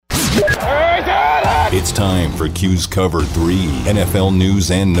It's time for Q's Cover 3, NFL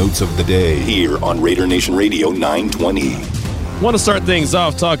news and notes of the day, here on Raider Nation Radio 920. Want to start things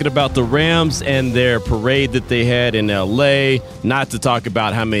off talking about the Rams and their parade that they had in L.A. Not to talk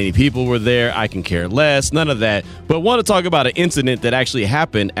about how many people were there. I can care less. None of that. But want to talk about an incident that actually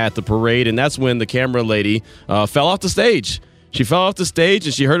happened at the parade, and that's when the camera lady fell off the stage. She fell off the stage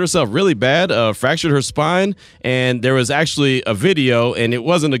and she hurt herself really bad, fractured her spine, and there was actually a video, and it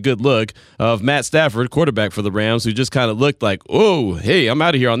wasn't a good look, of Matt Stafford, quarterback for the Rams, who just kind of looked like, oh, hey, I'm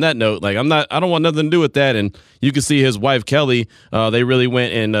out of here on that note. Like, I don't want nothing to do with that. And you can see his wife, Kelly, they really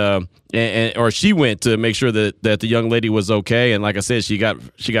went or she went to make sure that the young lady was okay. And like I said, she got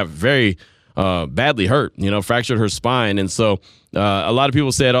very badly hurt, fractured her spine. And so a lot of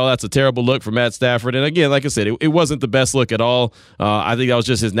people said, oh, that's a terrible look for Matt Stafford. And again, like I said, it wasn't the best look at all. I think that was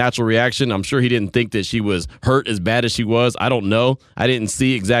just his natural reaction. I'm sure he didn't think that she was hurt as bad as she was. I don't know. I didn't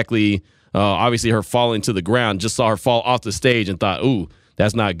see exactly, obviously, her falling to the ground. Just saw her fall off the stage and thought, ooh,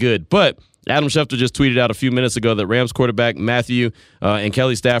 that's not good. But Adam Schefter just tweeted out a few minutes ago that Rams quarterback Matthew and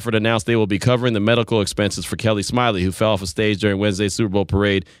Kelly Stafford announced they will be covering the medical expenses for Kelly Smiley, who fell off a stage during Wednesday's Super Bowl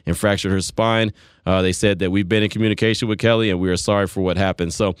parade and fractured her spine. They said that we've been in communication with Kelly and we are sorry for what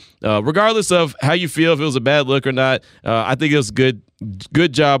happened. So regardless of how you feel, if it was a bad look or not, I think it was good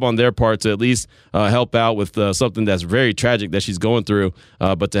job on their part to at least help out with something that's very tragic that she's going through,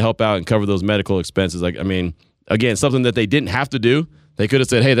 but to help out and cover those medical expenses. Again, something that they didn't have to do. They could have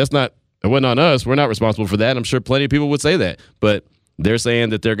said, hey, it wasn't on us. We're not responsible for that. I'm sure plenty of people would say that. But they're saying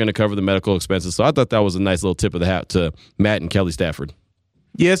that they're going to cover the medical expenses. So I thought that was a nice little tip of the hat to Matt and Kelly Stafford.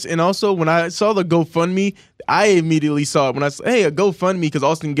 Yes, and also when I saw the GoFundMe, I immediately saw it. When I said, hey, a GoFundMe, because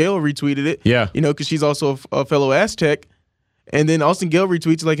Austin Gale retweeted it. Yeah. Because she's also a fellow Aztec. And then Austin Gale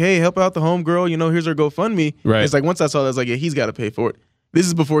retweets like, hey, help out the homegirl. Here's her GoFundMe. Right. It's like once I saw that, I was like, yeah, he's got to pay for it. This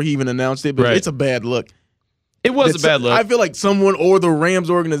is before he even announced it, but It's a bad look. It was a bad look. I feel like someone or the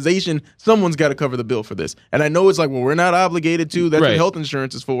Rams organization, someone's got to cover the bill for this. And I know it's like, well, we're not obligated to. That's what health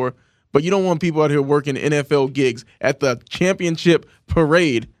insurance is for. But you don't want people out here working NFL gigs at the championship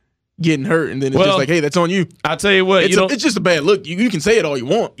parade getting hurt, and then it's just like, hey, that's on you. I'll tell you what. It's just a bad look. You can say it all you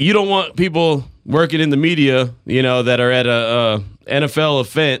want. You don't want people working in the media, that are at a NFL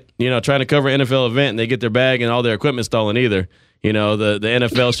event, trying to cover an NFL event, and they get their bag and all their equipment stolen either. The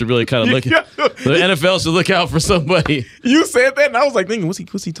NFL should really kind of look. The NFL should look out for somebody. You said that, and I was like thinking, what's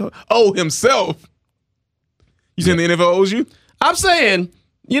he talking? Oh, himself. You saying the NFL owes you? I'm saying,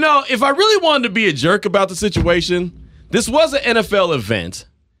 if I really wanted to be a jerk about the situation, this was an NFL event,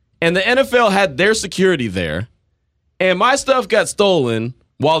 and the NFL had their security there, and my stuff got stolen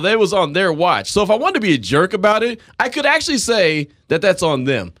while they was on their watch. So if I wanted to be a jerk about it, I could actually say that that's on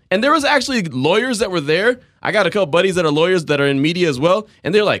them. And there was actually lawyers that were there. I got a couple buddies that are lawyers that are in media as well,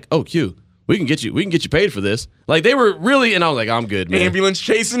 and they're like, "Oh, Q, we can get you paid for this." Like they were really, and I was like, "I'm good, man." Ambulance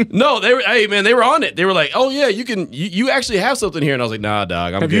chasing? No, they were on it. They were like, "Oh yeah, you actually have something here," and I was like, "Nah,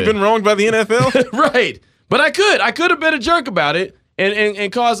 dog, I'm good." Have you been wronged by the NFL? Right, but I could have been a jerk about it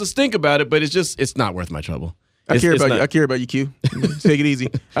and caused a stink about it, but it's not worth my trouble. I care about you, Q. Take it easy.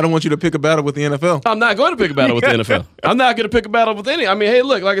 I don't want you to pick a battle with the NFL. I'm not going to pick a battle with the NFL. I'm not going to pick a battle with any. Hey,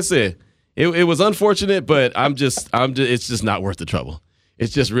 look, like I said, it was unfortunate, but it's just not worth the trouble. It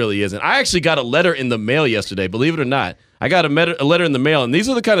just really isn't. I actually got a letter in the mail yesterday, believe it or not. I got a letter in the mail, and these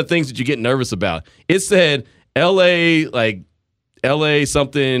are the kind of things that you get nervous about. It said LA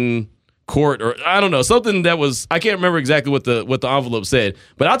something court, or I don't know, something that was, I can't remember exactly what the envelope said,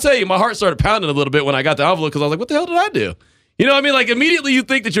 but I'll tell you, my heart started pounding a little bit when I got the envelope, because I was like, what the hell did I do? You know what I mean? Like immediately you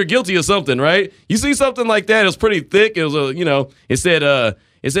think that you're guilty of something, right? You see something like that, it was pretty thick, it was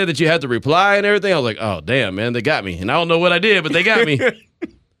it said that you had to reply and everything. I was like, oh damn, man, they got me, and I don't know what I did, but they got me.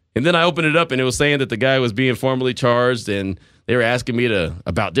 And then I opened it up, and it was saying that the guy was being formally charged, and they were asking me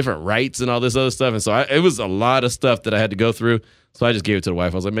about different rights and all this other stuff, and so it was a lot of stuff that I had to go through. So I just gave it to the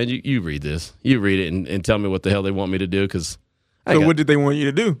wife. I was like, man, you read this. You read it and tell me what the hell they want me to do. What did they want you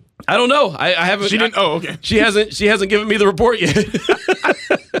to do? I don't know. I haven't. She didn't. Oh, okay. She hasn't given me the report yet.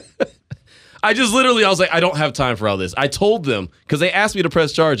 I was like, I don't have time for all this. I told them, because they asked me to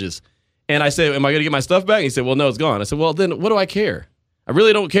press charges. And I said, am I going to get my stuff back? And he said, well, no, it's gone. I said, well, then what do I care? I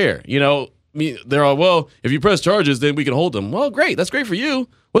really don't care. They're all, well, if you press charges, then we can hold them. Well, great. That's great for you.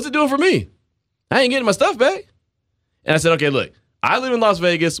 What's it doing for me? I ain't getting my stuff back. And I said, okay, look, I live in Las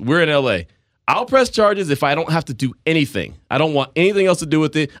Vegas. We're in L.A. I'll press charges if I don't have to do anything. I don't want anything else to do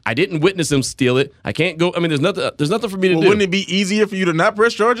with it. I didn't witness him steal it. I can't go. There's nothing for me to do. Wouldn't it be easier for you to not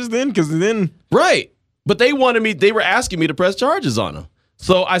press charges then? Because then. Right. But they were asking me to press charges on him.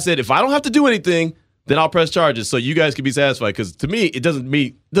 So I said, if I don't have to do anything, then I'll press charges so you guys can be satisfied. Because to me, it doesn't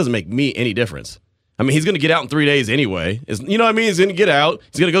make me any difference. I mean, he's going to get out in 3 days anyway. You know what I mean? He's going to get out.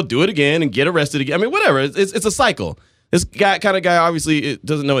 He's going to go do it again and get arrested again. I mean, whatever. It's a cycle. This kind of guy obviously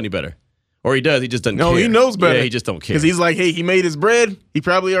doesn't know any better. Or he does. He just doesn't care. No, he knows better. Yeah, he just don't care. Because he's like, hey, he made his bread. He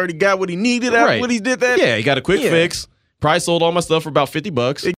probably already got what he needed out when he did that. Yeah, he got a quick fix. Probably sold all my stuff for about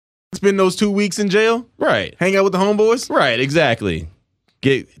 $50. Spend those 2 weeks in jail. Right. Hang out with the homeboys. Right, exactly.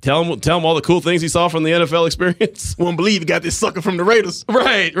 Tell him all the cool things he saw from the NFL experience. Won't believe he got this sucker from the Raiders.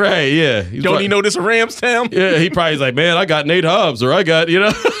 Right, yeah. Don't he know this a Rams town? Yeah, he probably like, man, I got Nate Hobbs, or I got,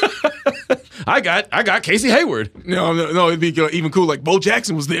 I got Casey Hayward. No, it'd be even cool. Like Bo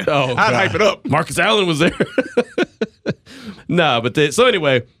Jackson was there. Oh, I'd hype it up. Marcus Allen was there. So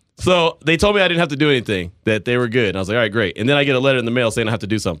anyway, so they told me I didn't have to do anything, that they were good. And I was like, all right, great. And then I get a letter in the mail saying I have to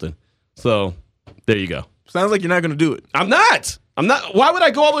do something. So there you go. Sounds like you're not going to do it. I'm not. Why would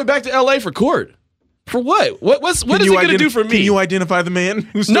I go all the way back to LA for court? For what? What is he going to do for me? Can you identify the man?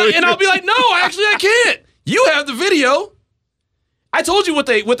 No, and I'll be like, no, I can't. You have the video. I told you what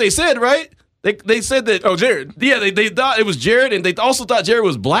they said, right? They said that. Oh, Jared. Yeah, they thought it was Jared, and they also thought Jared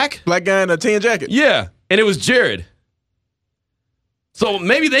was black. Black guy in a tan jacket. Yeah, and it was Jared. So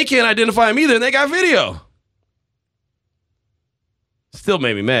maybe they can't identify him either, and they got video. Still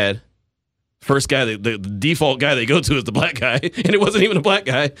made me mad. First guy, the default guy they go to is the black guy, and it wasn't even a black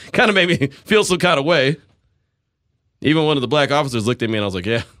guy. Kind of made me feel some kind of way. Even one of the black officers looked at me, and I was like,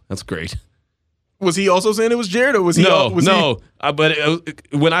 yeah, that's great. Was he also saying it was Jared, or was he? No. But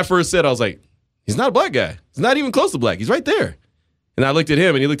when I first said, I was like, he's not a black guy. He's not even close to black. He's right there. And I looked at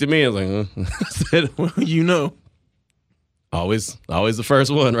him, and he looked at me, and I was like, I said, well, you know. Always the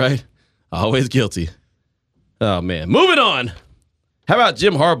first one, right? Always guilty. Oh, man. Moving on. How about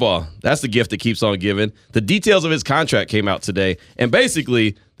Jim Harbaugh? That's the gift that keeps on giving. The details of his contract came out today. And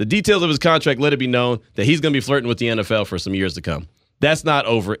basically, the details of his contract let it be known that he's going to be flirting with the NFL for some years to come. That's not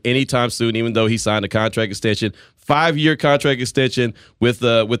over anytime soon, even though he signed a contract extension, 5-year contract extension with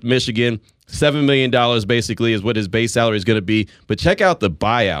Michigan. $7 million basically is what his base salary is going to be. But check out the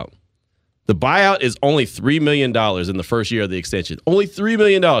buyout. The buyout is only $3 million in the first year of the extension. Only $3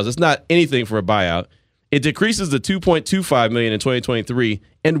 million. That's not anything for a buyout. It decreases to $2.25 million in 2023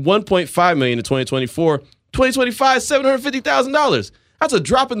 and $1.5 million in 2024. 2025, $750,000. That's a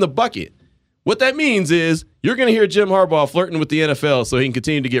drop in the bucket. What that means is you're going to hear Jim Harbaugh flirting with the NFL so he can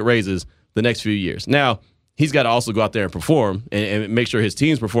continue to get raises the next few years. Now, he's got to also go out there and perform and make sure his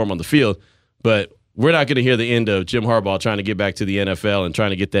teams perform on the field. But we're not going to hear the end of Jim Harbaugh trying to get back to the NFL and trying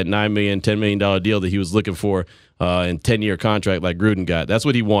to get that $9 million, $10 million deal that he was looking for in 10-year contract like Gruden got. That's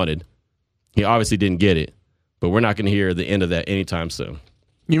what he wanted. He obviously didn't get it, but we're not going to hear the end of that anytime soon.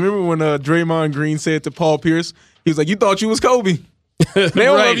 You remember when Draymond Green said to Paul Pierce, he was like, you thought you was Kobe. They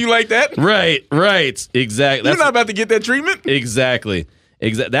don't love you like that. Right. Exactly. You're not about to get that treatment. Exactly.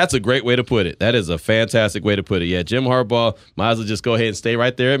 That's a great way to put it. That is a fantastic way to put it. Yeah, Jim Harbaugh might as well just go ahead and stay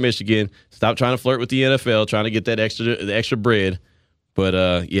right there at Michigan. Stop trying to flirt with the NFL, trying to get that extra bread. But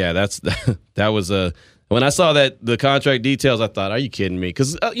that was when I saw the contract details, I thought, are you kidding me?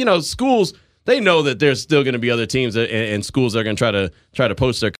 Because schools, they know that there's still going to be other teams and schools that are going to try to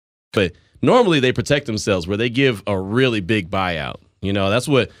poach their. But normally they protect themselves where they give a really big buyout. That's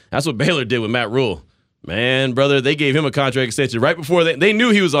what Baylor did with Matt Rule. Man, brother, they gave him a contract extension right before they knew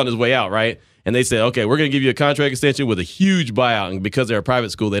he was on his way out, right? And they said, okay, we're going to give you a contract extension with a huge buyout. And because they're a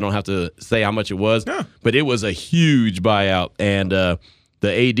private school, they don't have to say how much it was. Yeah. But it was a huge buyout. And the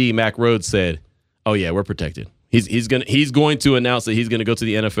AD, Mack Rhoades, said, oh, yeah, we're protected. He's going to announce that he's going to go to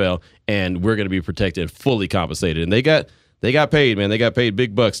the NFL, and we're going to be protected, fully compensated. And they got paid, man. They got paid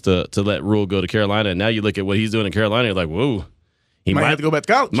big bucks to let Rule go to Carolina. And now you look at what he's doing in Carolina, you're like, whoa. He might have to go back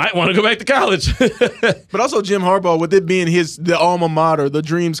to college. Might want to go back to college. But also Jim Harbaugh, with it being the alma mater, the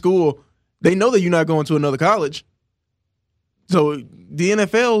dream school, they know that you're not going to another college. So the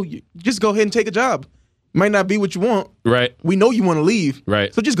NFL, you just go ahead and take a job. Might not be what you want. Right. We know you want to leave.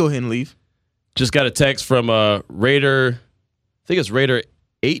 Right. So just go ahead and leave. Just got a text from Raider, I think it's Raider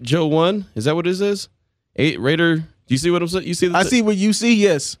 8Joe1. Is that what it is? Raider, do you see what I'm saying? You see? I see what you see,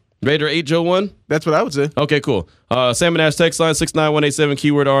 yes. Raider 8Joe1? That's what I would say. Okay, cool. Salmon Ash text line 69187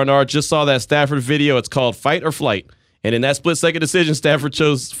 keyword R&R. Just saw that Stafford video. It's called Fight or Flight. And in that split-second decision, Stafford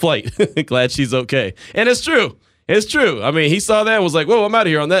chose flight. Glad she's okay. And it's true. It's true. I mean, he saw that and was like, whoa, I'm out of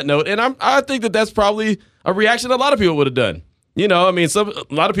here on that note. And I think that's probably a reaction a lot of people would have done. A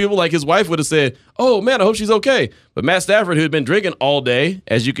lot of people, like his wife, would have said, oh, man, I hope she's okay. But Matt Stafford, who had been drinking all day,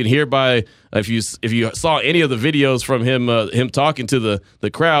 as you can hear by, if you saw any of the videos from him talking to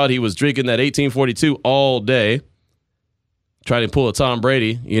the crowd, he was drinking that 1842 all day. trying to pull a Tom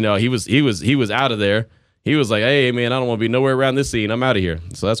Brady. He was out of there. He was like, hey man, I don't want to be nowhere around this scene. I'm out of here.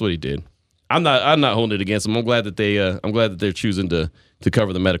 So that's what he did. I'm not holding it against him. I'm glad that they're choosing to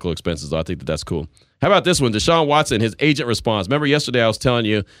cover the medical expenses. I think that's cool. How about this one? Deshaun Watson, his agent response. Remember yesterday I was telling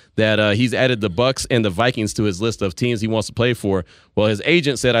you that he's added the Bucs and the Vikings to his list of teams he wants to play for. Well, his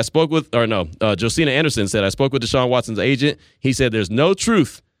agent said Josina Anderson said I spoke with Deshaun Watson's agent. He said there's no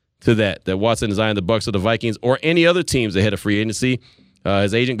truth to that Watson is eyeing the Bucs or the Vikings or any other teams ahead of free agency.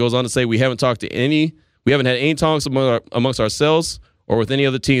 His agent goes on to say we haven't had any talks amongst ourselves or with any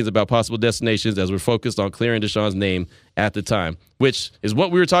other teams about possible destinations as we're focused on clearing Deshaun's name at the time, which is what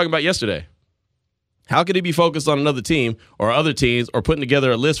we were talking about yesterday. How could he be focused on another team or other teams or putting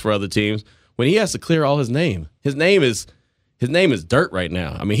together a list for other teams when he has to clear all his name? His name is dirt right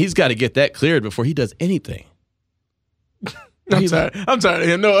now. I mean, he's got to get that cleared before he does anything. I'm tired of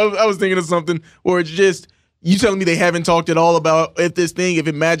him. No, I was thinking of something where it's just you telling me they haven't talked at all about if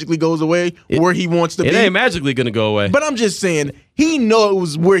it magically goes away, where he wants to be. It ain't magically going to go away. But I'm just saying he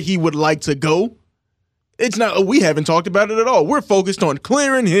knows where he would like to go. It's not. We haven't talked about it at all. We're focused on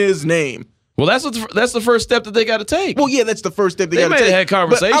clearing his name. Well, that's the first step that they got to take. Well, yeah, that's the first step they got to take. They may have had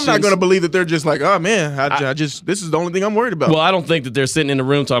conversations. But I'm not going to believe that they're just like, oh man, this is the only thing I'm worried about. Well, I don't think that they're sitting in the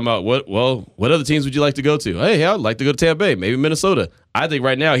room talking about what other teams would you like to go to? Hey, I'd like to go to Tampa Bay, maybe Minnesota. I think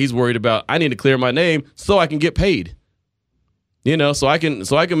right now he's worried about I need to clear my name so I can get paid. So I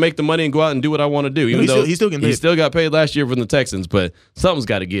can make the money and go out and do what I want to do. Even though he's still getting paid. He still got paid last year from the Texans, but something's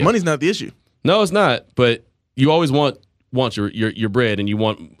got to give. Money's not the issue. No, it's not. But you always want your bread, and you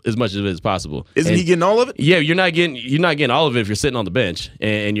want as much of it as possible. Isn't he getting all of it? Yeah, you're not getting all of it if you're sitting on the bench,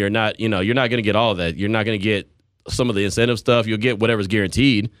 and you're not going to get all of that. You're not going to get some of the incentive stuff. You'll get whatever's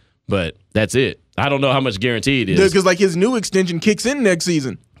guaranteed, but that's it. I don't know how much guaranteed it is. Because his new extension kicks in next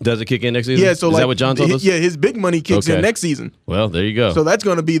season. Does it kick in next season? Yeah. So is that what John told us? Yeah, his big money kicks in next season. Well, there you go. So that's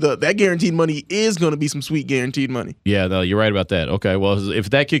going to be that guaranteed money is going to be some sweet guaranteed money. Yeah, no, you're right about that. Okay, well, if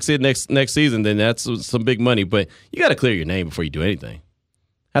that kicks in next season, then that's some big money. But you got to clear your name before you do anything.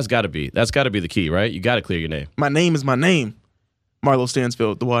 That's got to be the key, right? You got to clear your name. My name is my name. Marlo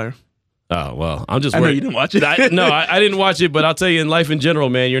Stansfield, The Wire. Oh, well, I'm just worried. I know you didn't watch it. I didn't watch it, but I'll tell you in life in general,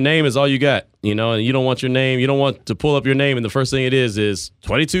 man, your name is all you got, and you don't want your name. You don't want to pull up your name, and the first thing it is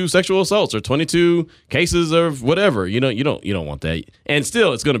 22 sexual assaults or 22 cases of whatever. You don't want that. And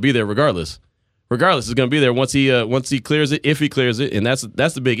still, it's going to be there regardless. Regardless, it's going to be there once he clears it, if he clears it, and that's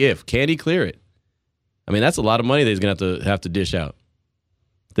the big if. Can he clear it? I mean, that's a lot of money that he's going to have to dish out.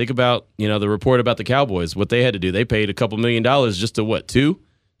 Think about, the report about the Cowboys, what they had to do. They paid a couple $1 million just to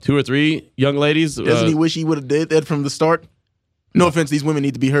two or three young ladies. Doesn't he wish he would have did that from the start? No offense, these women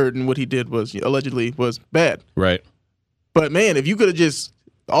need to be heard, and what he did was allegedly was bad. Right. But man, if you could have just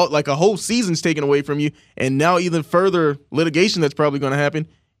a whole season's taken away from you, and now even further litigation that's probably going to happen,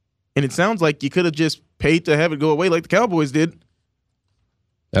 and it sounds like you could have just paid to have it go away like the Cowboys did.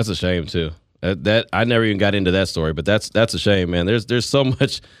 That's a shame too. That I never even got into that story, but that's a shame, man. There's so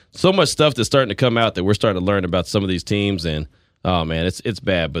much stuff that's starting to come out that we're starting to learn about some of these teams, and oh man, it's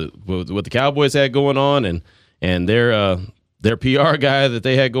bad. But what the Cowboys had going on, and their PR guy that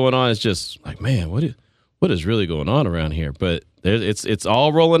they had going on, it's just like, man, what is really going on around here? But it's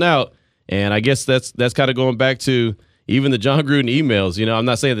all rolling out, and I guess that's kind of going back to even the John Gruden emails. I'm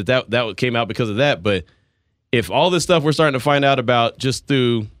not saying that came out because of that, but if all this stuff we're starting to find out about just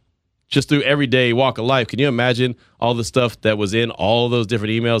through everyday walk of life, can you imagine all the stuff that was in all those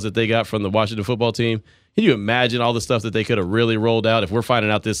different emails that they got from the Washington football team? Can you imagine all the stuff that they could have really rolled out if we're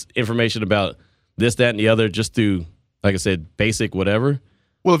finding out this information about this, that, and the other just through, like I said, basic whatever?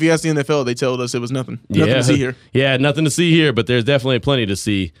 Well, if you ask the NFL, they told us it was nothing. Nothing to see here. Yeah, nothing to see here, but there's definitely plenty to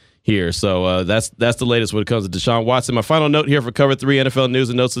see here. So that's the latest when it comes to Deshaun Watson. My final note here for Cover 3 NFL News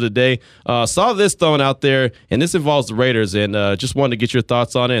and Notes of the Day. Saw this thrown out there, and this involves the Raiders, and just wanted to get your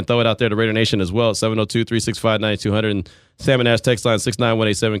thoughts on it and throw it out there to Raider Nation as well at 702-365-9200 and Salmon Ash text line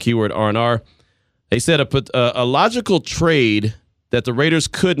 69187, keyword R&R. They said a logical trade that the Raiders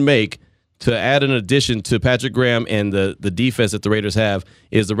could make to add an addition to Patrick Graham and the defense that the Raiders have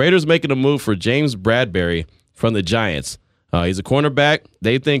is the Raiders making a move for James Bradberry from the Giants. He's a cornerback.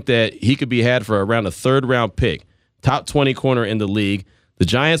 They think that he could be had for around a third-round pick, top 20 corner in the league. The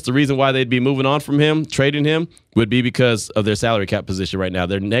Giants, the reason why they'd be moving on from him, trading him, would be because of their salary cap position right now.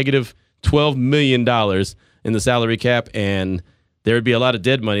 They're negative $12 million in the salary cap, and there would be a lot of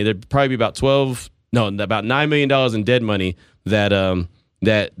dead money. There'd probably be about $9 million in dead money that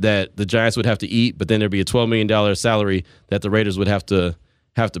the Giants would have to eat, but then there'd be a $12 million salary that the Raiders would have to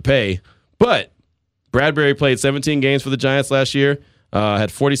pay. But Bradberry played 17 games for the Giants last year,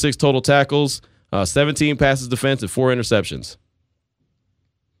 had 46 total tackles, 17 passes defense and 4 interceptions.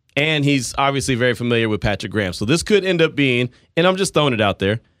 And he's obviously very familiar with Patrick Graham. So this could end up being, and I'm just throwing it out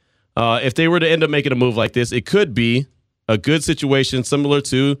there, if they were to end up making a move like this, it could be a good situation similar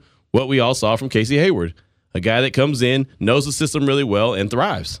to what we all saw from Casey Hayward, a guy that comes in, knows the system really well, and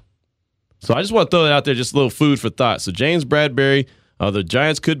thrives. So I just want to throw it out there, just a little food for thought. So James Bradberry, the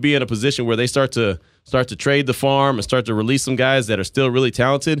Giants could be in a position where they start to trade the farm and start to release some guys that are still really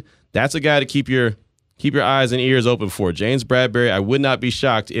talented. That's a guy to keep your eyes and ears open for. James Bradberry, I would not be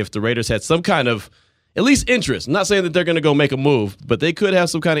shocked if the Raiders had some kind of, at least interest. I'm not saying that they're going to go make a move, but they could have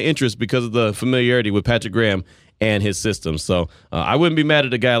some kind of interest because of the familiarity with Patrick Graham and his system. So I wouldn't be mad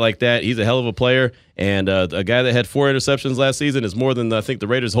at a guy like that. He's a hell of a player, and a guy that had 4 interceptions last season is more than I think the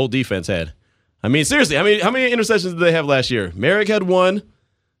Raiders' whole defense had. I mean, seriously, how many interceptions did they have last year? Merrick had 1.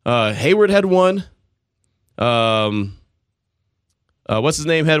 Hayward had 1. What's his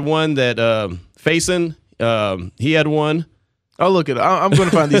name had 1 that Faison, he had 1. I'll look at it. I'm going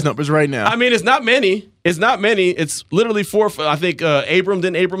to find these numbers right now. I mean, it's not many. It's literally 4. I think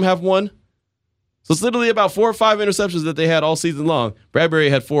didn't Abram have 1? So it's literally about 4 or 5 interceptions that they had all season long. Bradberry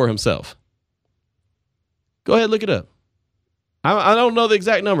had 4 himself. Go ahead, look it up. I don't know the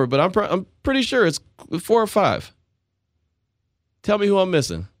exact number, but I'm pretty sure it's 4 or 5. Tell me who I'm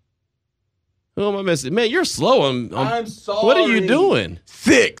missing. Who am I missing? Man, you're slow. I'm sorry. What are you doing?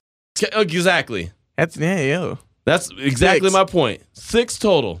 6. Exactly. That's exactly 6. my point. 6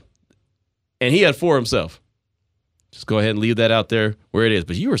 total. And he had 4 himself. Just go ahead and leave that out there where it is.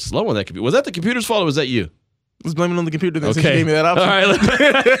 But you were slow on that computer. Was that the computer's fault or was that you? I was blaming on the computer since you gave me that option. All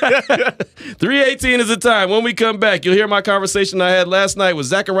right. 3:18 is the time. When we come back, you'll hear my conversation I had last night with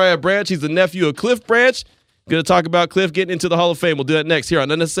Zachariah Branch. He's the nephew of Cliff Branch. Going to talk about Cliff getting into the Hall of Fame. We'll do that next here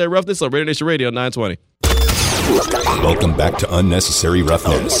on Unnecessary Roughness on Raider Nation Radio 920. Welcome back to Unnecessary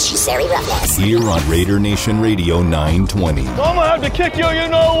Roughness. Here on Raider Nation Radio 920. I'm going to have to kick you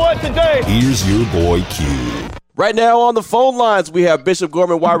know what today. Here's your boy Q. Right now on the phone lines, we have Bishop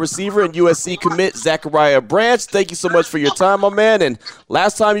Gorman wide receiver and USC commit Zachariah Branch. Thank you so much for your time, my man. And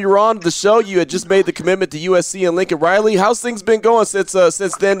last time you were on the show, you had just made the commitment to USC and Lincoln Riley. How's things been going since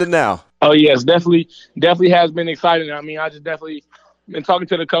then to now? Oh, yes, definitely has been exciting. I mean, I just definitely been talking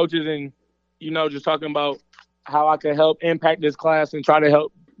to the coaches and, just talking about how I can help impact this class and try to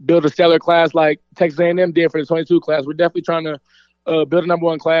help build a stellar class like Texas A&M did for the 22 class. We're definitely trying to build a number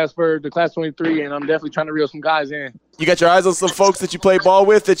 1 class for the class 23, and I'm definitely trying to reel some guys in. You got your eyes on some folks that you play ball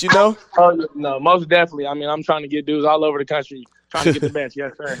with that you know? Oh, no, most definitely. I mean, I'm trying to get dudes all over the country, trying to get the bench.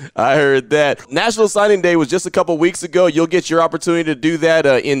 Yes, sir. I heard that. National Signing Day was just a couple weeks ago. You'll get your opportunity to do that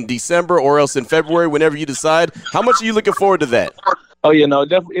in December or else in February, whenever you decide. How much are you looking forward to that? Oh, yeah, no, it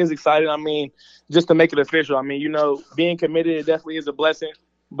definitely is exciting. I mean, just to make it official. I mean, being committed, it definitely is a blessing.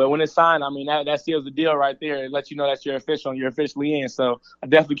 But when it's signed, I mean, that seals the deal right there. It lets you know that you're official and you're officially in. So I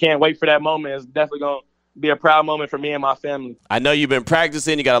definitely can't wait for that moment. It's definitely going to be a proud moment for me and my family. I know you've been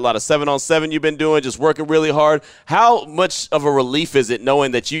practicing. You got a lot of 7-on-7 you've been doing, just working really hard. How much of a relief is it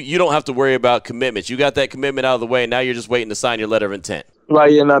knowing that you don't have to worry about commitments? You got that commitment out of the way, and now you're just waiting to sign your letter of intent.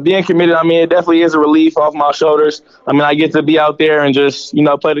 Right, and being committed, I mean, it definitely is a relief off my shoulders. I mean, I get to be out there and just,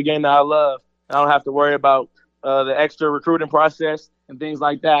 play the game that I love. I don't have to worry about the extra recruiting process and things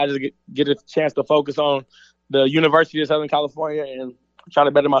like that. I just get a chance to focus on the University of Southern California and try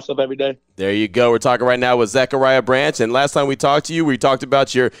to better myself every day. There you go. We're talking right now with Zachariah Branch. And last time we talked to you, we talked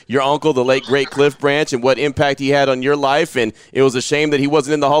about your uncle, the late, great Cliff Branch, and what impact he had on your life. And it was a shame that he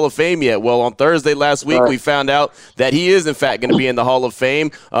wasn't in the Hall of Fame yet. Well, on Thursday last week, we found out that he is, in fact, going to be in the Hall of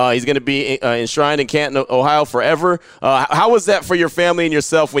Fame. He's going to be enshrined in Canton, Ohio forever. How was that for your family and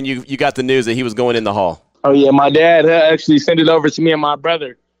yourself when you got the news that he was going in the Hall? Oh, yeah. My dad actually sent it over to me and my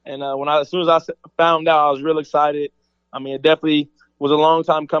brother. And as soon as I found out, I was real excited. I mean, it definitely was a long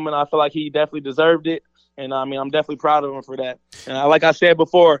time coming. I feel like he definitely deserved it. And, I mean, I'm definitely proud of him for that. And like I said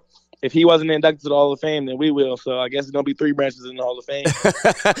before, if he wasn't inducted to the Hall of Fame, then we will. So I guess it's going to be 3 branches in the Hall of Fame.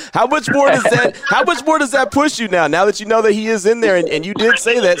 How much more does that push you now that you know that he is in there? And you did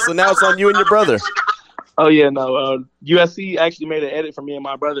say that, so now it's on you and your brother. Oh, yeah, no. USC actually made an edit for me and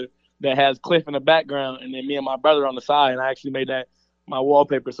my brother that has Cliff in the background and then me and my brother on the side. And I actually made that my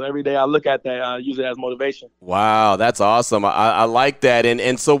wallpaper. So every day I look at that, I use it as motivation. Wow, that's awesome. I like that.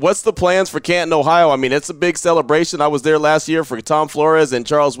 And so what's the plans for Canton, Ohio? I mean, it's a big celebration. I was there last year for Tom Flores and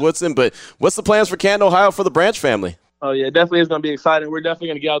Charles Woodson, but what's the plans for Canton, Ohio for the Branch family? Oh, yeah, definitely is going to be exciting. We're definitely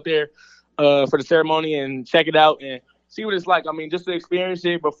going to get out there for the ceremony and check it out and see what it's like. I mean, just to experience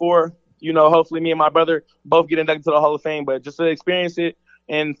it before, hopefully me and my brother both get inducted to the Hall of Fame, but just to experience it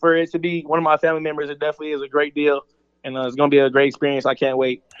and for it to be one of my family members, it definitely is a great deal. and it's going to be a great experience. I can't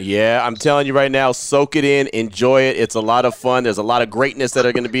wait. Yeah, I'm telling you right now, soak it in, enjoy it. It's a lot of fun. There's a lot of greatness that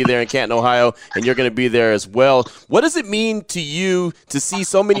are going to be there in Canton, Ohio, and you're going to be there as well. What does it mean to you to see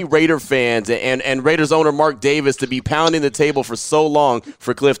so many Raider fans and Raiders owner Mark Davis to be pounding the table for so long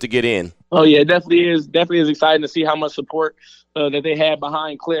for Cliff to get in? Oh, yeah, it definitely is. Definitely is exciting to see how much support that they had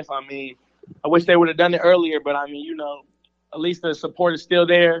behind Cliff. I mean, I wish they would have done it earlier, but, I mean, at least the support is still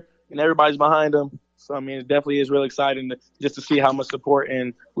there and everybody's behind him. So, I mean, it definitely is really exciting just to see how much support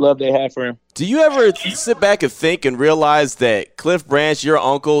and love they have for him. Do you ever sit back and think and realize that Cliff Branch, your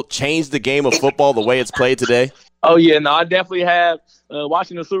uncle, changed the game of football the way it's played today? Oh, yeah, no, I definitely have.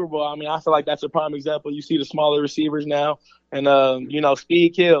 Watching the Super Bowl, I mean, I feel like that's a prime example. You see the smaller receivers now, and,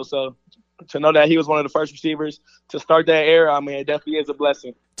 speed kills. So to know that he was one of the first receivers to start that era, I mean, it definitely is a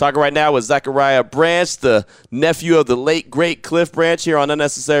blessing. Talking right now with Zachariah Branch, the nephew of the late, great Cliff Branch here on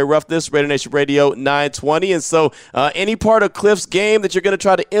Unnecessary Roughness, Raider Nation Radio 920. And so any part of Cliff's game that you're going to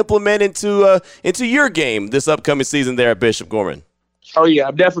try to implement into your game this upcoming season there at Bishop Gorman? Oh, yeah,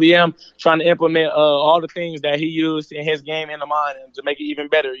 I definitely am trying to implement all the things that he used in his game into mine and to make it even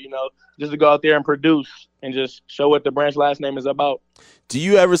better, just to go out there and produce and just show what the Branch last name is about. Do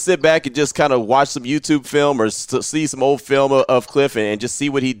you ever sit back and just kind of watch some YouTube film or see some old film of Cliff and just see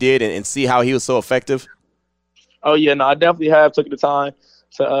what he did and see how he was so effective? Oh, yeah, no, I definitely have took the time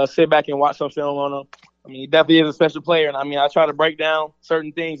to sit back and watch some film on him. I mean, he definitely is a special player, and, I mean, I try to break down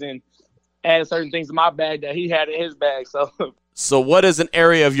certain things and add certain things to my bag that he had in his bag, So what is an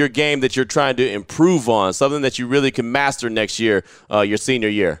area of your game that you're trying to improve on, something that you really can master next year, your senior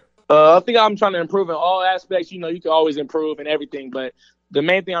year? I think I'm trying to improve in all aspects. You can always improve in everything, but the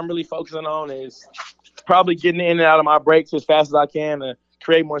main thing I'm really focusing on is probably getting in and out of my breaks as fast as I can to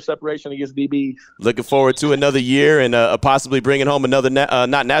create more separation against DBs. Looking forward to another year and possibly bringing home another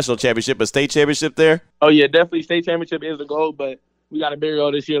not national championship, but state championship there? Oh, yeah, definitely state championship is the goal, but we got a bigger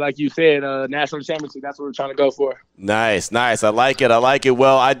goal this year, like you said, national championship. That's what we're trying to go for. Nice. I like it.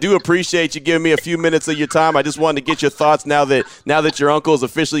 Well, I do appreciate you giving me a few minutes of your time. I just wanted to get your thoughts now that your uncle is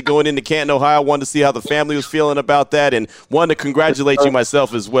officially going into Canton, Ohio. I wanted to see how the family was feeling about that and wanted to congratulate you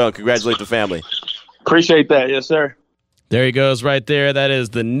myself as well and congratulate the family. Appreciate that. Yes, sir. There he goes right there. That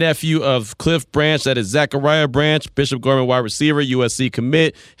is the nephew of Cliff Branch. That is Zachariah Branch, Bishop Gorman wide receiver, USC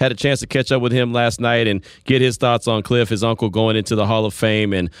commit. Had a chance to catch up with him last night and get his thoughts on Cliff, his uncle going into the Hall of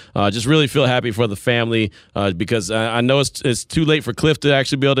Fame. And just really feel happy for the family because I know it's too late for Cliff to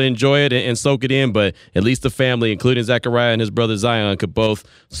actually be able to enjoy it and soak it in, but at least the family, including Zachariah and his brother Zion, could both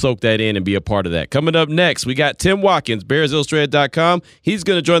soak that in and be a part of that. Coming up next, we got Tim Watkins, BearsIllustrated.com. He's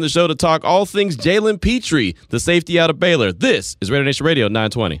going to join the show to talk all things Jalen Petrie, the safety out of Baylor. This is Raider Nation Radio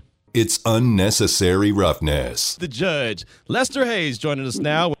 920. It's Unnecessary Roughness. The judge, Lester Hayes, joining us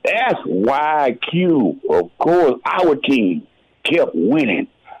now. That's why Q, of course, our team kept winning,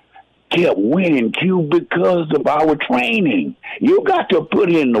 Q, because of our training. You got to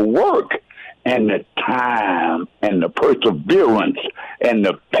put in the work and the time and the perseverance and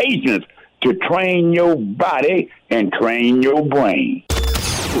the patience to train your body and train your brain.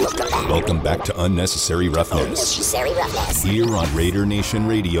 Welcome back to Unnecessary Roughness. Here on Raider Nation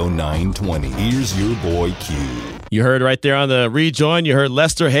Radio 920. Here's your boy Q. You heard right there on the rejoin, you heard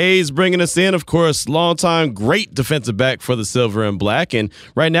Lester Hayes bringing us in, of course, longtime great defensive back for the Silver and Black. And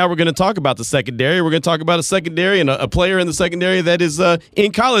right now we're going to talk about the secondary. We're going to talk about a secondary and a player in the secondary that is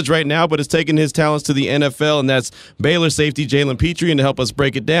in college right now, but is taking his talents to the NFL, and that's Baylor safety Jalen Petrie. And to help us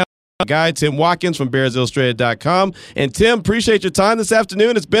break it down, guy Tim Watkins from BearsIllustrated.com. And Tim, appreciate your time this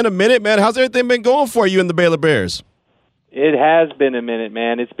afternoon. It's been a minute, man. How's everything been going for you in the Baylor Bears? It has been a minute,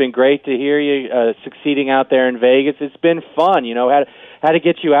 man. It's been great to hear you succeeding out there in Vegas. It's been fun, how to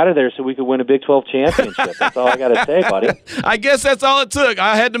get you out of there so we could win a Big 12 championship. That's all I got to say, buddy. I guess that's all it took.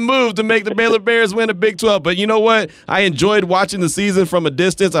 I had to move to make the Baylor Bears win a Big 12. But you know what? I enjoyed watching the season from a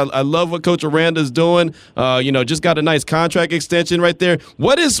distance. I love what Coach Aranda's doing. Just got a nice contract extension right there.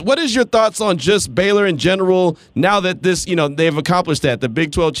 What is your thoughts on just Baylor in general now that this, they've accomplished that, the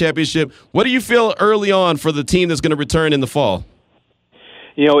Big 12 championship? What do you feel early on for the team that's going to return in the fall?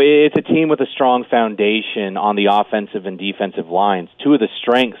 It's a team with a strong foundation on the offensive and defensive lines, two of the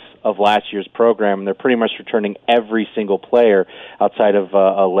strengths of last year's program, and they're pretty much returning every single player outside of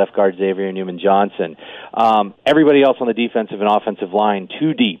left guard Xavier Newman-Johnson. Everybody else on the defensive and offensive line,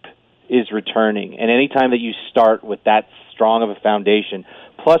 too deep, is returning. And anytime that you start with that strong of a foundation,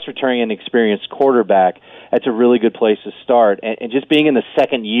 plus returning an experienced quarterback, that's a really good place to start. And just being in the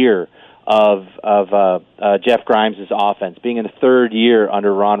second year of Jeff Grimes' offense, being in the third year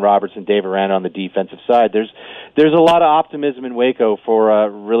under Ron Roberts and Dave Aranda on the defensive side. There's a lot of optimism in Waco for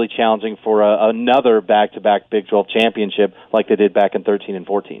really challenging for another back-to-back Big 12 championship like they did back in 13 and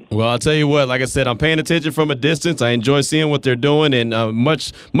 14. Well, I'll tell you what, like I said, I'm paying attention from a distance. I enjoy seeing what they're doing, and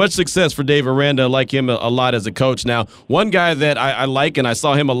much success for Dave Aranda. I like him a lot as a coach. Now, one guy that I like, and I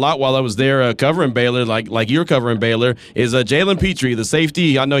saw him a lot while I was there covering Baylor, like you're covering Baylor, is Jalen Petrie, the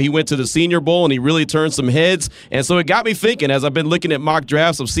safety. I know he went to the Senior Bowl, and he really turned some heads. And so it got me thinking, as I've been looking at mock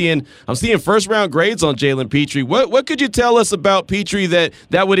drafts, I'm seeing first-round grades on Jalen Petrie. What could you tell us about Petrie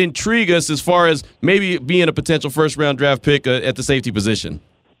that would intrigue us as far as maybe being a potential first-round draft pick at the safety position?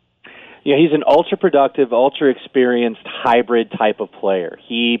 Yeah, he's an ultra-productive, ultra-experienced hybrid type of player.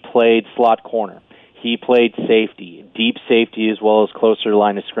 He played slot corner. He played safety, deep safety, as well as closer to the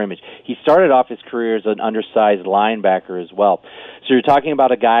line of scrimmage. He started off his career as an undersized linebacker as well. So you're talking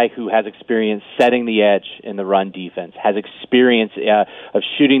about a guy who has experience setting the edge in the run defense, has experience of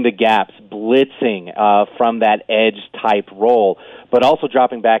shooting the gaps, blitzing from that edge-type role, but also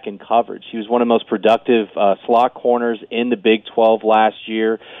dropping back in coverage. He was one of the most productive slot corners in the Big 12 last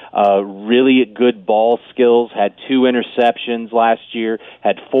year. Really good ball skills, had 2 interceptions last year,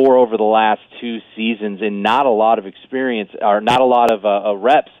 had 4 over the last 2 seasons, and not a lot of experience, or not a lot of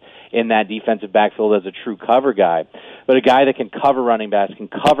reps in that defensive backfield as a true cover guy. But a guy that can cover running backs, can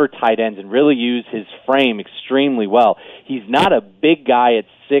cover tight ends, and really use his frame extremely well. He's not a big guy at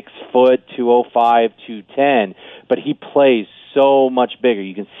 6 foot, 205, 210, but he plays so much bigger.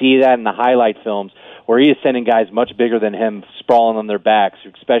 You can see that in the highlight films where he is sending guys much bigger than him sprawling on their backs,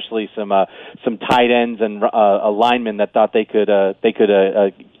 especially some tight ends and linemen that thought they could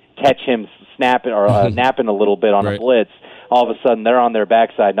catch him snapping or napping a little bit on a blitz. All of a sudden, they're on their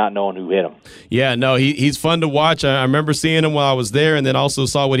backside not knowing who hit them. Yeah, no, he's fun to watch. I remember seeing him while I was there, and then also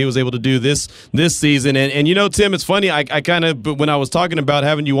saw what he was able to do this season. And you know, Tim, it's funny. I kind of, when I was talking about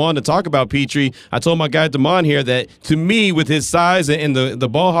having you on to talk about Petrie, I told my guy Damon here that, to me, with his size and the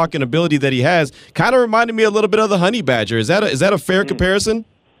ball hawking ability that he has, kind of reminded me a little bit of the Honey Badger. Is that a fair comparison?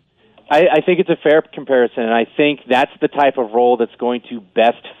 I think it's a fair comparison, and I think that's the type of role that's going to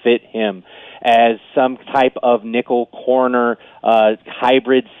best fit him as some type of nickel corner,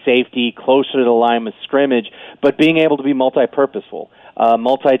 hybrid safety, closer to the line of scrimmage, but being able to be multi-purposeful,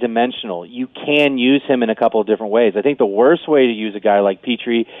 multi-dimensional. You can use him in a couple of different ways. I think the worst way to use a guy like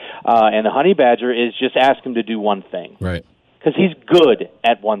Petrie and the Honey Badger is just ask him to do one thing. Right. Because he's good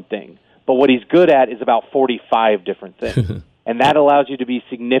at one thing, but what he's good at is about 45 different things. And that allows you to be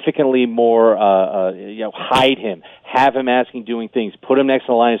significantly more, hide him, have him doing things, put him next to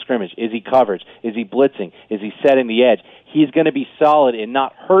the line of scrimmage. Is he coverage? Is he blitzing? Is he setting the edge? He's going to be solid and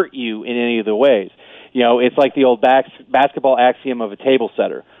not hurt you in any of the ways. You know, it's like the old basketball axiom of a table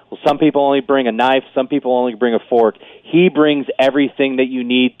setter. Well, some people only bring a knife, some people only bring a fork. He brings everything that you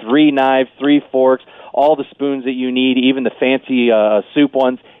need, 3 knives, 3 forks, all the spoons that you need, even the fancy soup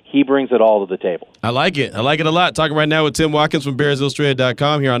ones. He brings it all to the table. I like it. I like it a lot. Talking right now with Tim Watkins from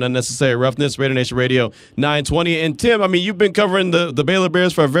BearsIllustrated.com here on Unnecessary Roughness, Raider Nation Radio 920. And Tim, I mean, you've been covering the Baylor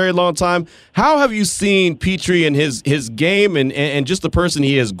Bears for a very long time. How have you seen Petrie and his game and just the person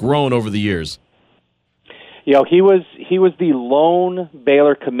he has grown over the years? You know, he was the lone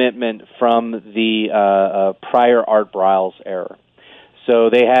Baylor commitment from the prior Art Briles era.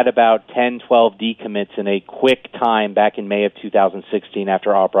 So they had about 10, 12 decommits in a quick time back in May of 2016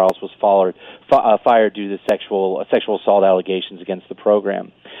 after Art Briles was fired due to sexual assault allegations against the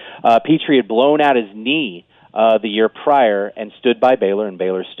program. Petrie had blown out his knee the year prior and stood by Baylor, and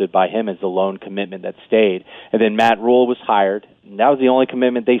Baylor stood by him as the lone commitment that stayed. And then Matt Rule was hired, and that was the only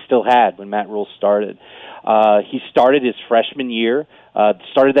commitment they still had when Matt Rule started. He started his freshman year,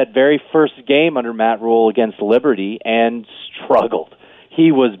 started that very first game under Matt Rule against Liberty, and struggled.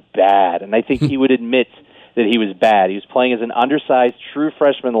 He was bad, and I think he would admit that he was bad. He was playing as an undersized, true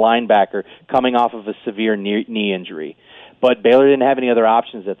freshman linebacker coming off of a severe knee injury. But Baylor didn't have any other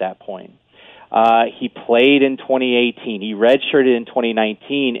options at that point. He played in 2018. He redshirted in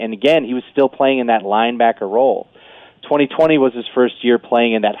 2019, and again, he was still playing in that linebacker role. 2020 was his first year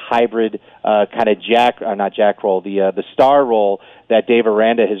playing in that hybrid kind of not jack role, the star role that Dave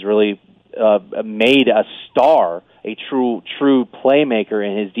Aranda has really made a star, a true playmaker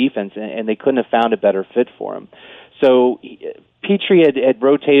in his defense, and they couldn't have found a better fit for him. So Petrie had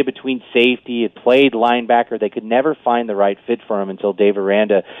rotated between safety, had played linebacker. They could never find the right fit for him until Dave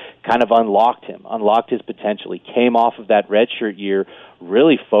Aranda kind of unlocked his potential. He came off of that redshirt year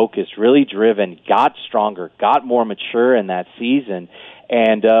really focused, really driven, got stronger, got more mature in that season,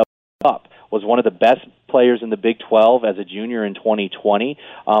 and was one of the best players in the Big 12 as a junior in 2020. It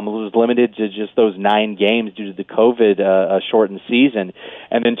was limited to just those 9 games due to the COVID shortened season,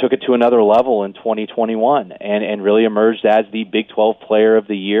 and then took it to another level in 2021 and really emerged as the Big 12 Player of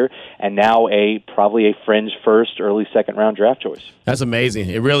the Year, and now probably a fringe first, early second round draft choice. That's amazing.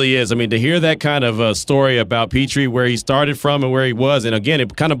 It really is. I mean, to hear that kind of story about Pitre, where he started from and where he was, and again,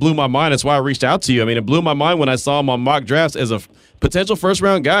 it kind of blew my mind. That's why I reached out to you. I mean, it blew my mind when I saw him on mock drafts as a potential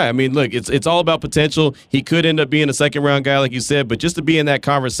first-round guy. I mean, look, it's all about potential. He could end up being a second-round guy, like you said, but just to be in that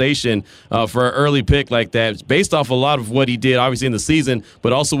conversation for an early pick like that, it's based off a lot of what he did, obviously, in the season,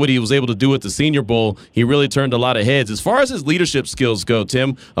 but also what he was able to do at the Senior Bowl. He really turned a lot of heads. As far as his leadership skills go,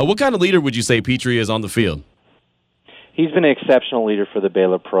 Tim, what kind of leader would you say Pitre is on the field? He's been an exceptional leader for the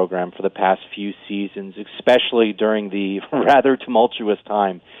Baylor program for the past few seasons, especially during the rather tumultuous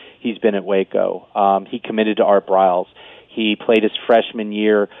time he's been at Waco. He committed to Art Briles. He played his freshman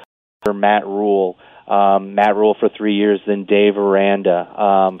year for Matt Rule for 3 years, then Dave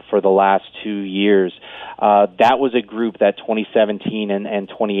Aranda for the last 2 years. That was a group, that 2017 and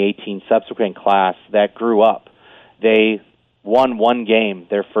 2018 subsequent class, that grew up. They won 1 game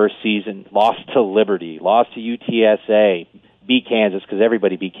their first season, lost to Liberty, lost to UTSA, beat Kansas, because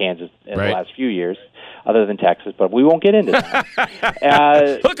everybody beat Kansas in the last few years, other than Texas, but we won't get into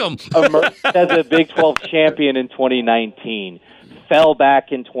that. Hook 'em. Emerged as a Big 12 champion in 2019, fell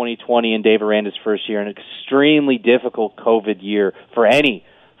back in 2020 in Dave Aranda's first year, an extremely difficult COVID year for any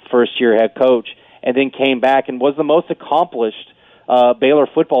first-year head coach, and then came back and was the most accomplished Baylor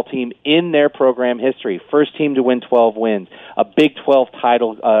football team in their program history. First team to win 12 wins, a Big 12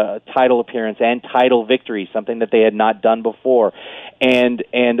 title appearance and title victory, something that they had not done before, and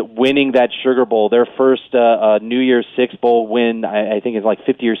winning that Sugar Bowl, their first New Year's Six Bowl win, I think, in like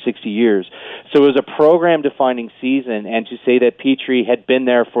 50 or 60 years. So it was a program-defining season, and to say that Pitre had been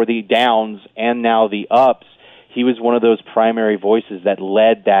there for the downs and now the ups, he was one of those primary voices that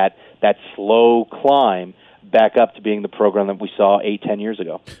led that slow climb back up to being the program that we saw 8-10 years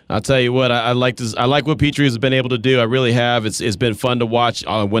ago. I'll tell you what, I like this. I like what Pitre has been able to do. I really have. It's been fun to watch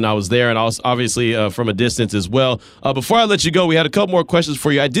when I was there, and also obviously from a distance as well. Before I let you go, we had a couple more questions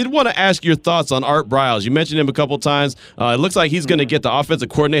for you. I did want to ask your thoughts on Art Briles. You mentioned him a couple times. It looks like he's going to get the offensive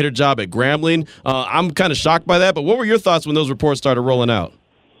coordinator job at Grambling. I'm kind of shocked by that, but what were your thoughts when those reports started rolling out?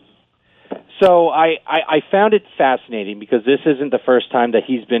 So I found it fascinating because this isn't the first time that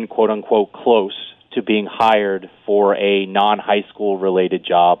he's been, quote-unquote, close to being hired for a non-high school related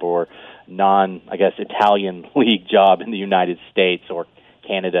job or Italian league job in the United States or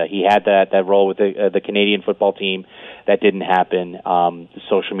Canada. He had that role with the Canadian football team. That didn't happen. The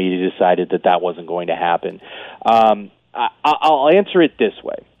social media decided that wasn't going to happen. I'll answer it this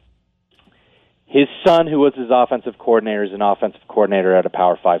way. His son, who was his offensive coordinator, is an offensive coordinator at a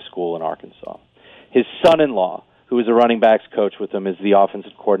Power 5 school in Arkansas. His son-in-law, who is a running backs coach with him, is the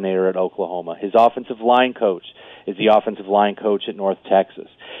offensive coordinator at Oklahoma. His offensive line coach is the offensive line coach at North Texas.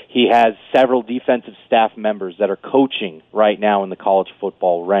 He has several defensive staff members that are coaching right now in the college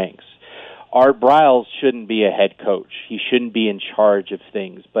football ranks. Art Briles shouldn't be a head coach. He shouldn't be in charge of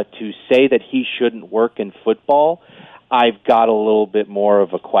things. But to say that he shouldn't work in football, I've got a little bit more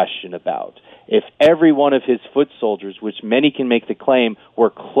of a question about. If every one of his foot soldiers, which many can make the claim, were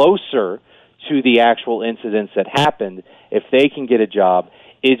closer to the actual incidents that happened, if they can get a job,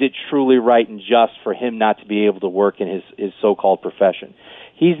 is it truly right and just for him not to be able to work in his so-called profession?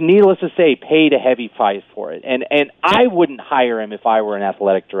 He's, needless to say, paid a heavy price for it. And I wouldn't hire him if I were an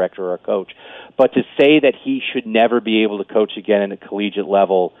athletic director or a coach. But to say that he should never be able to coach again at a collegiate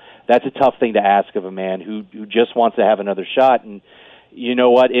level, that's a tough thing to ask of a man who just wants to have another shot. And you know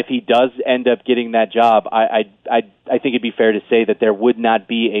what? If he does end up getting that job, I think it'd be fair to say that there would not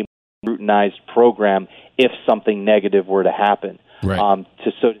be a routinized program if something negative were to happen. Right.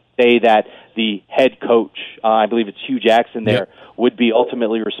 To say that the head coach, I believe it's Hugh Jackson there, would be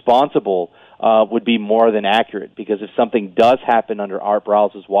ultimately responsible would be more than accurate, because if something does happen under Art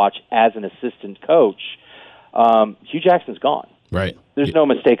Briles' watch as an assistant coach, Hugh Jackson's gone. Right. There's no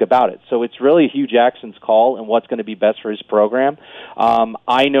mistake about it. So it's really Hugh Jackson's call and what's going to be best for his program.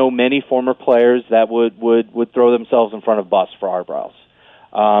 I know many former players that would throw themselves in front of bus for Art Briles.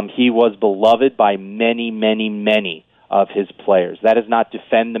 He was beloved by many, many, many of his players. That is not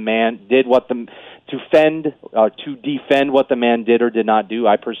defend the man, did what to to defend what the man did or did not do,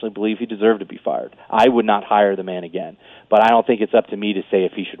 I personally believe he deserved to be fired. I would not hire the man again, but I don't think it's up to me to say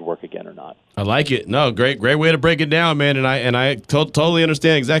if he should work again or not. I like it. No, great way to break it down, man. And I totally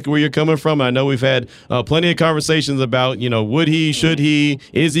understand exactly where you're coming from. I know we've had plenty of conversations about, would he, should he,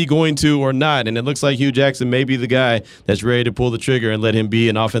 is he going to or not? And it looks like Hugh Jackson may be the guy that's ready to pull the trigger and let him be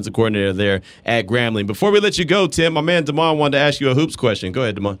an offensive coordinator there at Grambling. Before we let you go, Tim, my man Damon wanted to ask you a hoops question. Go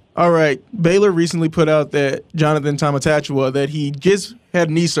ahead, Damon. All right. Baylor recently put out that Jonathan Tamatachua, that he just had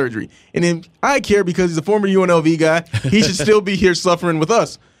knee surgery. And then I care because he's a former UNLV guy. He should still be here suffering with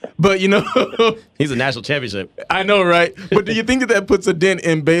us. But, he's a national championship. I know, right? But do you think that puts a dent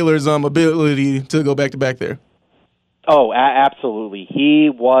in Baylor's ability to go back-to-back there? Oh, absolutely. He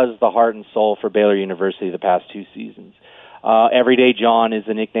was the heart and soul for Baylor University the past 2 seasons. Everyday John is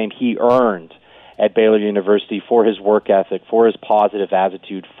the nickname he earned at Baylor University for his work ethic, for his positive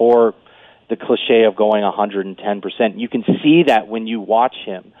attitude, for the cliche of going 110%. You can see that when you watch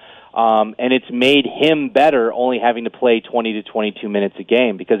him. And it's made him better only having to play 20 to 22 minutes a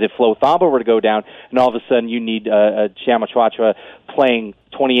game, because if Flo Thamba were to go down and all of a sudden you need Tamatachua playing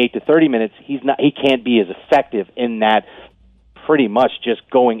 28 to 30 minutes, he can't be as effective in that, pretty much just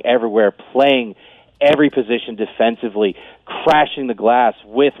going everywhere, playing every position defensively, crashing the glass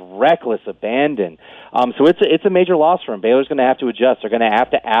with reckless abandon. So it's a major loss for him. Baylor's going to have to adjust. They're going to have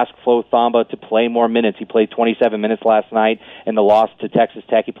to ask Flo Thamba to play more minutes. He played 27 minutes last night in the loss to Texas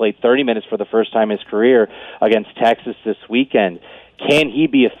Tech. He played 30 minutes for the first time in his career against Texas this weekend. Can he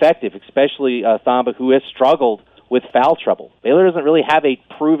be effective, especially Thamba, who has struggled with foul trouble? Baylor doesn't really have a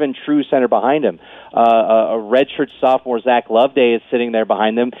proven true center behind him. A redshirt sophomore, Zach Loveday, is sitting there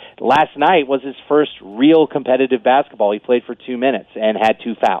behind them. Last night was his first real competitive basketball. He played for 2 minutes and had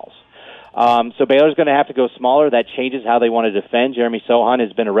 2 fouls. So Baylor's going to have to go smaller. That changes how they want to defend. Jeremy Sohan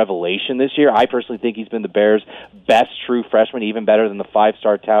has been a revelation this year. I personally think he's been the Bears' best true freshman, even better than the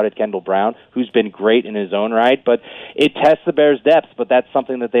 5-star touted Kendall Brown, who's been great in his own right. But it tests the Bears' depth, but that's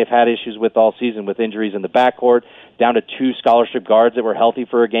something that they've had issues with all season, with injuries in the backcourt, down to 2 scholarship guards that were healthy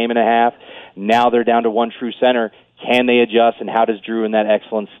for a game and a half. Now they're down to 1 true center. Can they adjust, and how does Drew and that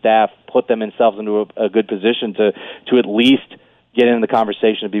excellent staff put themselves into a good position to at least get in the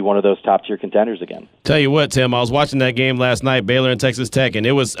conversation to be one of those top-tier contenders again? Tell you what, Tim, I was watching that game last night, Baylor and Texas Tech, and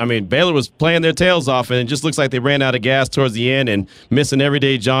Baylor was playing their tails off, and it just looks like they ran out of gas towards the end, and missing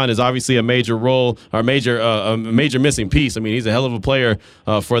Everyday John is obviously a major role, or a major missing piece. He's a hell of a player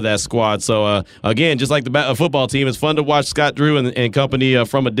for that squad. So, again, just like the football team, it's fun to watch Scott Drew and company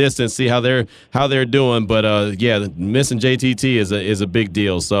from a distance, see how they're doing. But, missing JTT is a big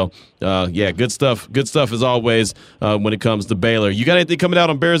deal. So, good stuff. Good stuff as always when it comes to Baylor. You got anything coming out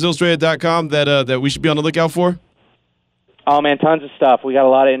on BearsIllustrated.com that we should be on the lookout for? Oh, man, tons of stuff. We got a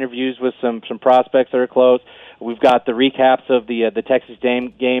lot of interviews with some prospects that are close. We've got the recaps of the Texas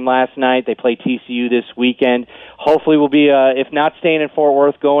game last night. They play TCU this weekend. Hopefully we'll be, if not staying in Fort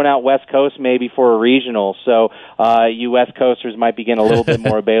Worth, going out West Coast maybe for a regional. So you West Coasters might be getting a little bit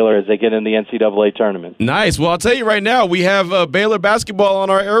more of Baylor as they get in the NCAA tournament. Nice. Well, I'll tell you right now, we have Baylor basketball on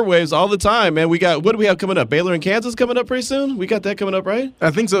our airwaves all the time, man. What do we have coming up? Baylor and Kansas coming up pretty soon? We got that coming up, right?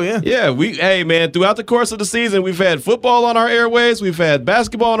 I think so, yeah. Yeah, hey, man, throughout the course of the season, we've had football on our airwaves. We've had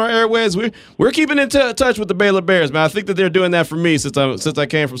basketball on our airwaves. We're keeping in touch with the Baylor Bears, man. I think that they're doing that for me since I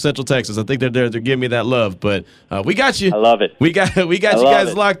came from Central Texas. I think they're giving me that love. But we got you. I love it. We got you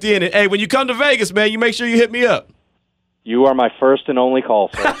guys locked in. And, hey, when you come to Vegas, man, you make sure you hit me up. You are my first and only call,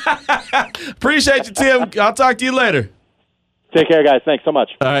 sir. Appreciate you, Tim. I'll talk to you later. Take care, guys. Thanks so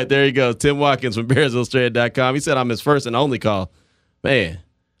much. All right, there you go. Tim Watkins from BearsIllustrated.com. He said I'm his first and only call. Man,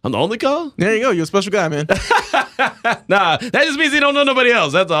 I'm the only call? There you go. You're a special guy, man. Nah, that just means he don't know nobody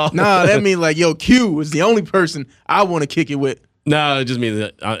else. That's all. Nah, that means like, Q is the only person I want to kick it with. No, it just means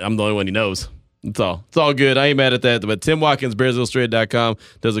that I'm the only one he knows. That's all. It's all good. I ain't mad at that. But Tim Watkins, BearsIllustrated.com,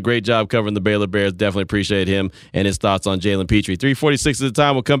 does a great job covering the Baylor Bears. Definitely appreciate him and his thoughts on Jalen Petrie. 3:46 is the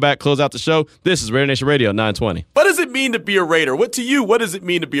time. We'll come back, close out the show. This is Raider Nation Radio 920. What does it mean to be a Raider? What does it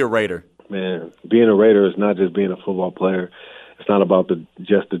mean to be a Raider? Man, being a Raider is not just being a football player. It's not about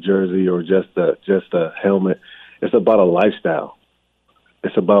just the jersey or just the helmet. It's about a lifestyle.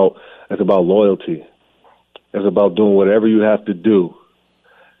 It's about loyalty. It's about doing whatever you have to do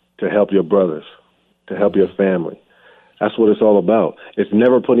to help your brothers, to help your family. That's what it's all about. It's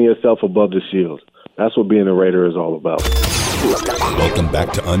never putting yourself above the shield. That's what being a Raider is all about. Welcome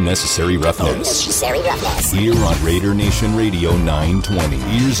back to Unnecessary Roughness. Here on Raider Nation Radio 920.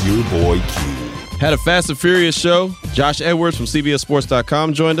 Here's your boy Q. Had a Fast and Furious show. Josh Edwards from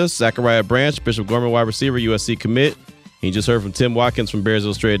CBSSports.com joined us. Zachariah Branch, Bishop Gorman wide receiver, USC commit. You just heard from Tim Watkins from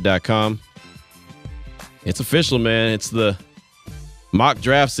BearsIllustrated.com. It's official, man. It's the mock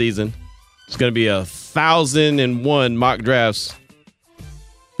draft season. It's going to be 1,001 mock drafts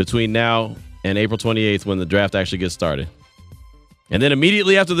between now and April 28th when the draft actually gets started. And then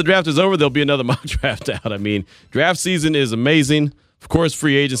immediately after the draft is over, there'll be another mock draft out. I mean, draft season is amazing. Of course,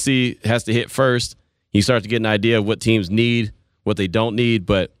 free agency has to hit first. You start to get an idea of what teams need, what they don't need,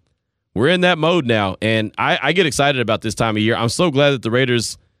 but we're in that mode now, and I get excited about this time of year. I'm so glad that the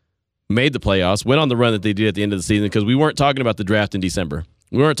Raiders made the playoffs, went on the run that they did at the end of the season, because we weren't talking about the draft in December.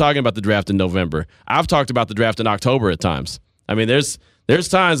 We weren't talking about the draft in November. I've talked about the draft in October at times. I mean, there's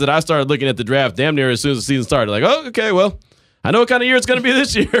times that I started looking at the draft damn near as soon as the season started. Like, oh, okay, well, I know what kind of year it's going to be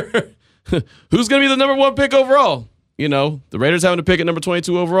this year. Who's going to be the number 1 pick overall? You know, the Raiders having to pick at number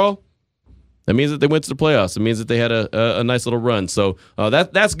 22 overall. That means that they went to the playoffs. It means that they had a nice little run. So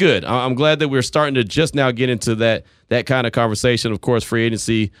that's good. I'm glad that we're starting to just now get into that kind of conversation. Of course, free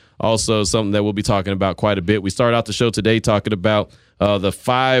agency also something that we'll be talking about quite a bit. We started out the show today talking about the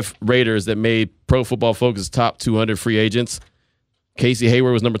 5 Raiders that made Pro Football Focus top 200 free agents. Casey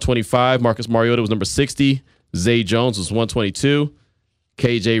Hayward was number 25. Marcus Mariota was number 60. Zay Jones was 122.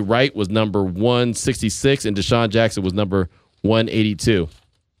 KJ Wright was number 166. And Deshaun Jackson was number 182.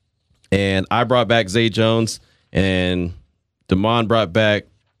 And I brought back Zay Jones, and Damon brought back,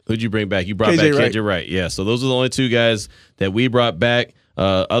 who'd you bring back? You brought back KJ Wright. Yeah, so those are the only 2 guys that we brought back.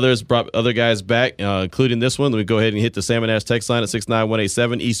 Others brought other guys back, including this one. Let me go ahead and hit the Salmon Ash text line at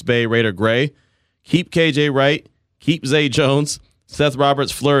 69187, East Bay Raider Gray. Keep KJ Wright, keep Zay Jones. Seth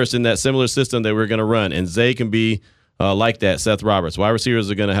Roberts flourished in that similar system that we're going to run, and Zay can be like that, Seth Roberts. Wide receivers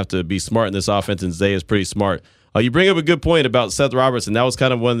are going to have to be smart in this offense, and Zay is pretty smart. You bring up a good point about Seth Roberts, and that was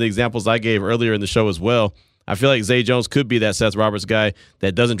kind of one of the examples I gave earlier in the show as well. I feel like Zay Jones could be that Seth Roberts guy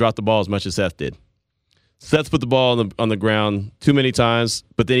that doesn't drop the ball as much as Seth did. Seth put the ball on the ground too many times,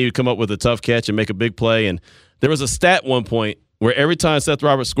 but then he would come up with a tough catch and make a big play. And there was a stat one point where every time Seth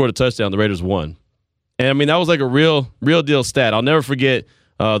Roberts scored a touchdown, the Raiders won. And, I mean, that was like a real deal stat. I'll never forget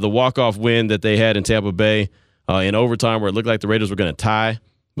the walk-off win that they had in Tampa Bay in overtime where it looked like the Raiders were going to tie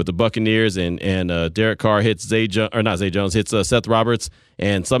with the Buccaneers, and Derek Carr hits hits Seth Roberts,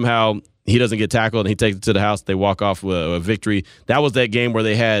 and somehow he doesn't get tackled and he takes it to the house. They walk off with a victory. That was that game where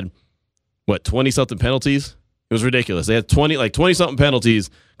they had 20-something penalties. It was ridiculous. They had 20-something penalties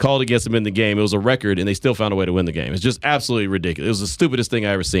called against them in the game. It was a record, and they still found a way to win the game. It's just absolutely ridiculous. It was the stupidest thing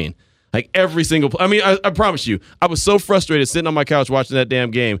I ever seen. Like every single play. I mean, I promise you, I was so frustrated sitting on my couch watching that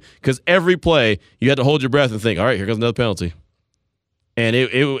damn game because every play you had to hold your breath and think, all right, here comes another penalty. And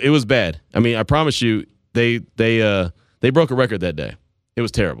it was bad. I mean, I promise you, they broke a record that day. It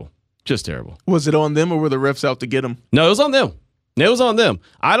was terrible, just terrible. Was it on them, or were the refs out to get them? No, it was on them. It was on them.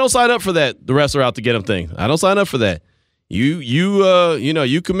 I don't sign up for that. The refs are out to get them thing. I don't sign up for that.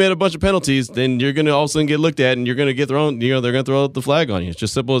 You commit a bunch of penalties, then you're gonna all of a sudden get looked at, and you're gonna get thrown. They're gonna throw the flag on you. It's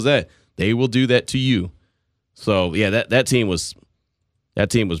just simple as that. They will do that to you. So yeah, that team was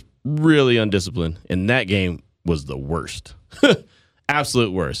really undisciplined, and that game was the worst.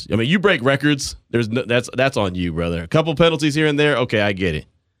 Absolute worst. I mean, you break records. That's on you, brother. A couple penalties here and there. Okay, I get it.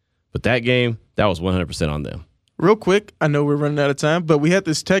 But that game, that was 100% on them. Real quick, I know we're running out of time, but we had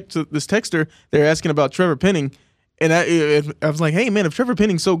this texter. They're asking about Trevor Penning, and I was like, hey man, if Trevor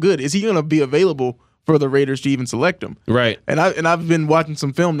Penning's so good, is he going to be available for the Raiders to even select him? Right. And I've been watching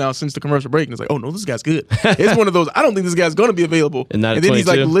some film now since the commercial break, and it's like, oh no, this guy's good. It's one of those. I don't think this guy's going to be available. And then he's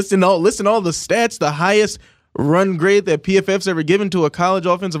like listing all the stats, the highest run grade that PFF's ever given to a college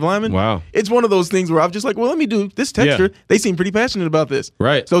offensive lineman. Wow. It's one of those things where I'm just like, well, let me do this texture. Yeah. They seem pretty passionate about this.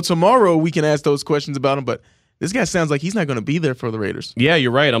 Right. So tomorrow we can ask those questions about him, but this guy sounds like he's not going to be there for the Raiders. Yeah,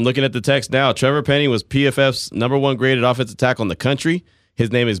 you're right. I'm looking at the text now. Trevor Penning was PFF's number 1 graded offensive tackle in the country. His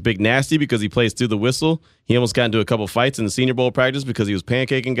name is Big Nasty because he plays through the whistle. He almost got into a couple fights in the Senior Bowl practice because he was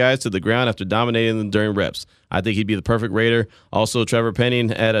pancaking guys to the ground after dominating them during reps. I think he'd be the perfect Raider. Also, Trevor Penning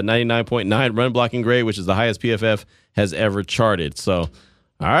had a 99.9 run blocking grade, which is the highest PFF has ever charted. So,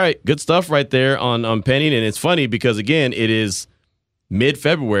 all right, good stuff right there on Penning. And it's funny because, again, it is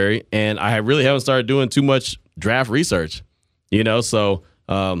mid-February, and I really haven't started doing too much draft research, so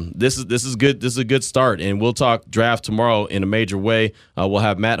this is good. This is a good start, and we'll talk draft tomorrow in a major way. We'll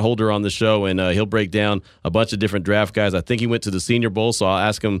have Matt Holder on the show, and he'll break down a bunch of different draft guys. I think he went to the Senior Bowl, so I'll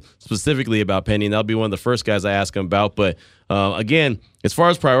ask him specifically about Penning. That'll be one of the first guys I ask him about. But again, as far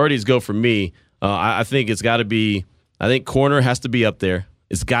as priorities go for me, I think it's got to be. I think corner has to be up there.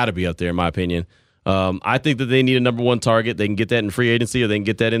 It's got to be up there, in my opinion. I think that they need a number 1 target. They can get that in free agency, or they can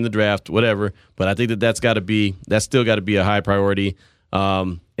get that in the draft, whatever. But I think that's still got to be a high priority.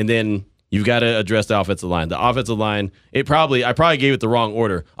 And then you've got to address the offensive line. The offensive line, I probably gave it the wrong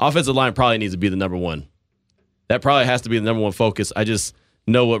order. Offensive line probably needs to be the number 1 that probably has to be the number one focus. I just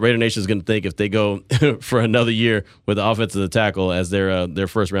know what Raider Nation is going to think if they go for another year with the offensive tackle as their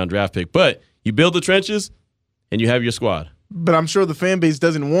first-round draft pick. But you build the trenches, and you have your squad. But I'm sure the fan base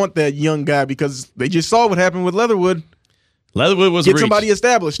doesn't want that young guy because they just saw what happened with Leatherwood. Leatherwood was a reach. Get somebody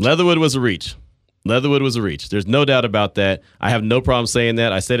established. Leatherwood was a reach. Leatherwood was a reach. There's no doubt about that. I have no problem saying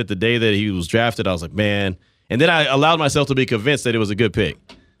that. I said it the day that he was drafted. I was like, man. And then I allowed myself to be convinced that it was a good pick.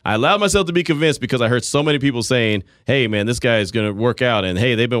 I allowed myself to be convinced because I heard so many people saying, hey, man, this guy is going to work out. And,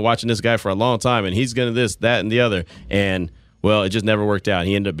 hey, they've been watching this guy for a long time, and he's going to this, that, and the other. And, well, it just never worked out.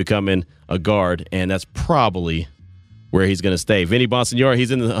 He ended up becoming a guard, and that's probably where he's going to stay. Vinny Bonsignore,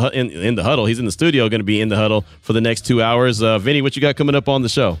 he's in the huddle. He's in the studio, going to be in the huddle for the next 2 hours. Vinny, what you got coming up on the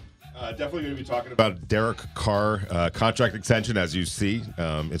show? Definitely going to be talking about Derek Carr contract extension. As you see,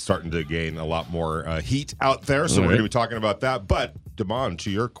 it's starting to gain a lot more heat out there. So we're going to be talking about that. But Damon, to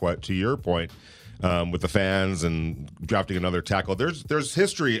your point, with the fans and drafting another tackle, there's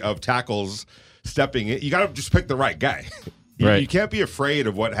history of tackles stepping in. You got to just pick the right guy. You can't be afraid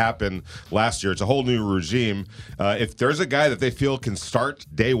of what happened last year. It's a whole new regime. If there's a guy that they feel can start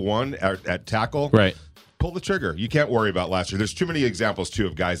day one at tackle, pull the trigger. You can't worry about last year. There's too many examples, too,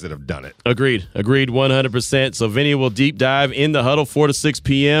 of guys that have done it. Agreed 100%. So Vinny will deep dive in the huddle 4 to 6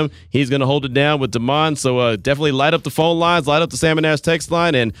 p.m. He's going to hold it down with Damon. So definitely light up the phone lines, light up the Salmon Ash text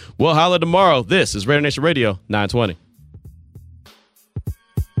line, and we'll holler tomorrow. This is Raider Nation Radio 920.